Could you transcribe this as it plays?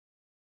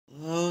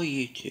Hello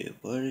YouTube,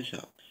 what is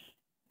up?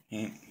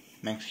 Hey,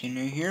 Mexican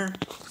here,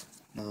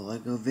 another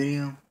Lego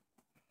video,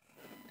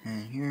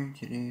 and here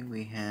today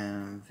we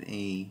have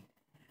the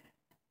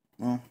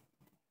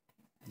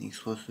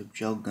explosive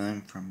gel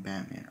gun from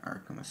Batman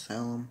Arkham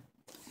Asylum.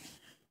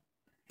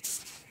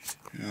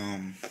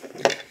 I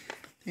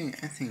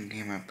think it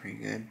came out pretty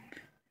good,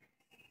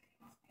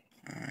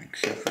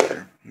 except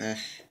for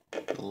this,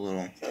 the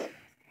little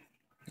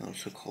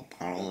so-called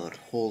bottle that would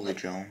hold the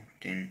gel.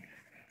 Didn't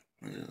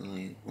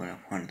really what I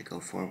wanted to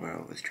go for, but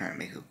I was trying to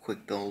make a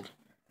quick build.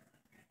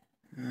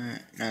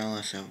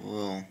 Nonetheless, I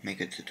will make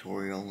a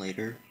tutorial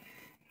later,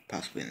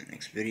 possibly in the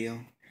next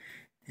video,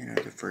 and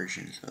other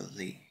versions of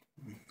the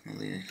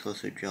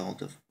explosive gel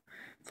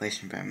device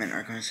from Batman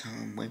Arkham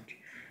Asylum, which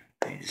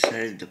I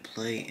decided to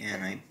play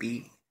and I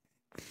beat.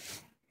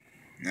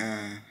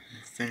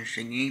 Finished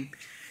the game.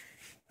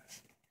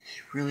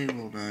 It's really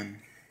well done.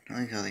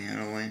 I like how they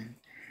handle it.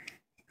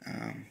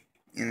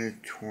 In the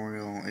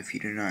tutorial, if you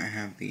do not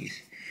have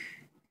these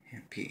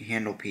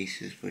handle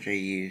pieces, which I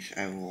use,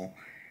 I will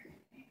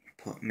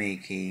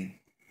make in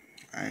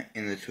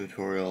the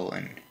tutorial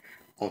an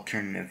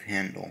alternative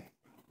handle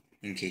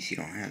in case you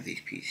don't have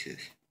these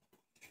pieces,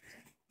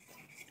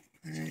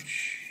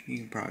 which you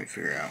can probably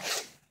figure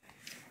out.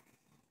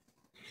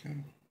 So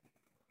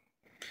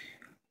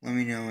let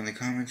me know in the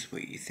comments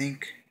what you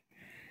think,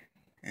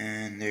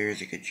 and there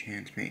is a good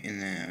chance in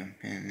the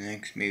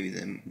next, maybe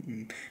the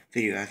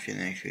video after the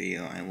next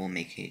video, I will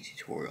make a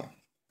tutorial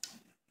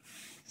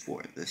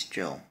for this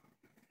gel,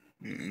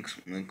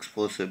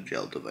 explosive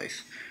gel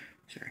device.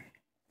 Sorry.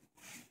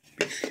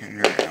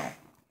 Right now.